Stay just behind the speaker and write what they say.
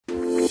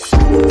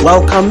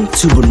Welcome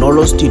to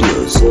Bonolo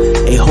Studios,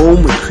 a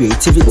home where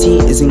creativity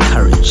is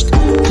encouraged.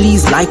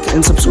 Please like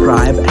and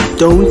subscribe, and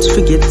don't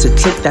forget to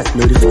click that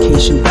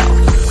notification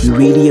bell. We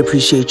really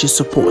appreciate your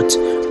support.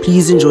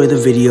 Please enjoy the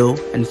video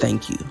and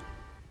thank you.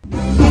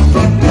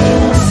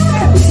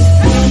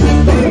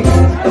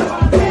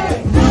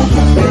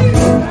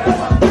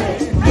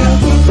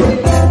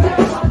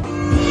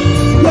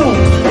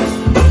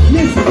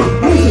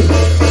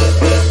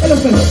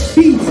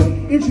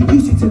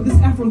 Introduce you to this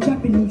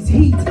Afro-Japanese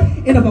heat.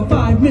 In about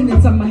 5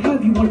 minutes I might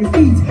have you on your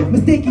feet,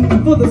 mistaking me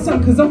for the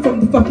sun cause I'm from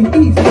the fucking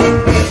east.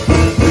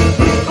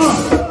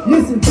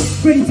 Listen,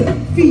 ready to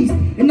feast,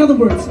 in other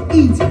words,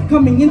 eat.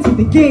 Coming into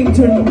the game,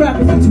 turning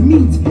rappers into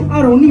meat.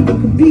 I don't even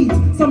compete,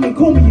 some may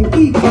call me a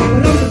geek, but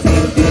I'm the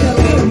type of bitch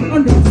that'll have you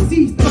under the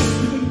seat.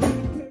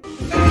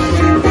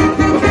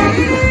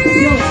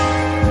 Yo,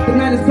 the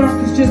night is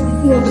darkest just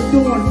before the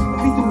dawn.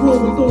 Beat the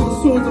world with all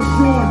the swords I've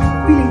drawn.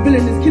 Feeling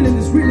villainous, killing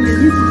this really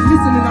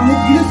listening, I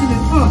hope you're listening.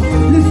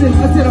 Listen,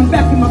 I said I'm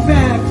back in my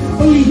bag.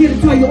 Only here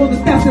to tell you all the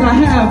stats that I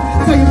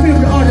have. Tell your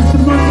favorite artist to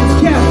learn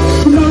this cap.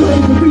 Bonolo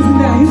is the reason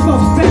that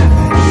hip-hop's back.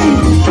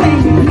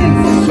 Singing,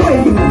 links, and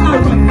swaying. I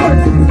write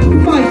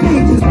verses, 5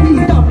 pages,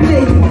 please stop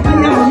playing. I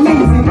am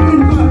amazing in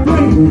my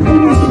brain,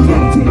 always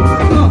connected.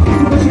 So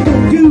what you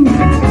gonna do?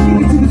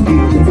 Kick it to this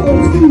beat, it's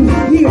old school.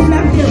 Yeah,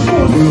 black and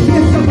force,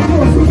 yes, of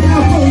course. With the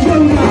Afro, yo,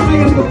 now I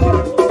am the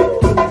first.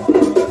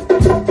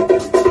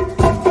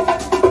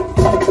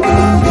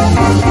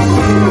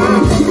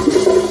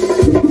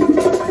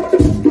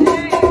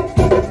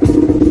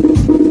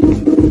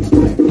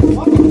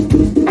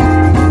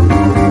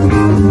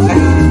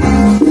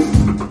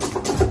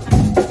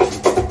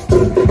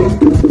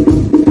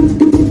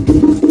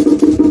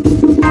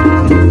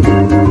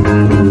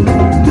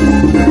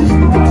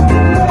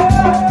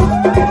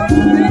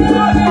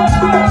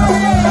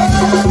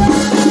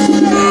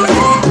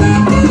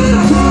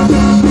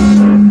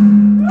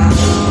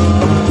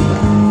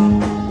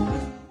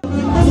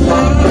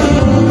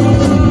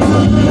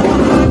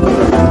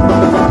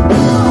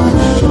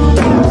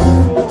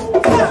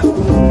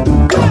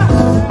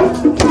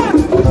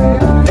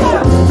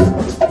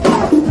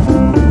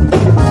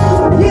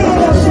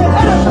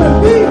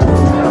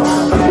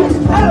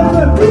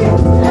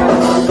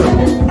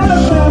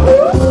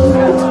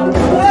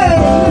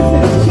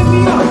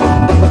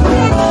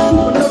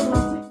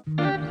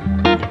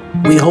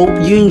 We hope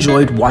you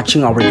enjoyed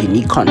watching our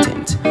unique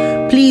content.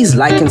 Please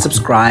like and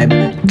subscribe,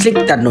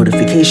 click that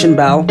notification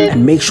bell,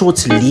 and make sure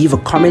to leave a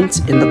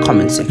comment in the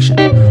comment section.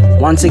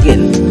 Once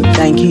again,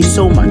 thank you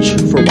so much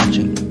for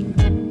watching.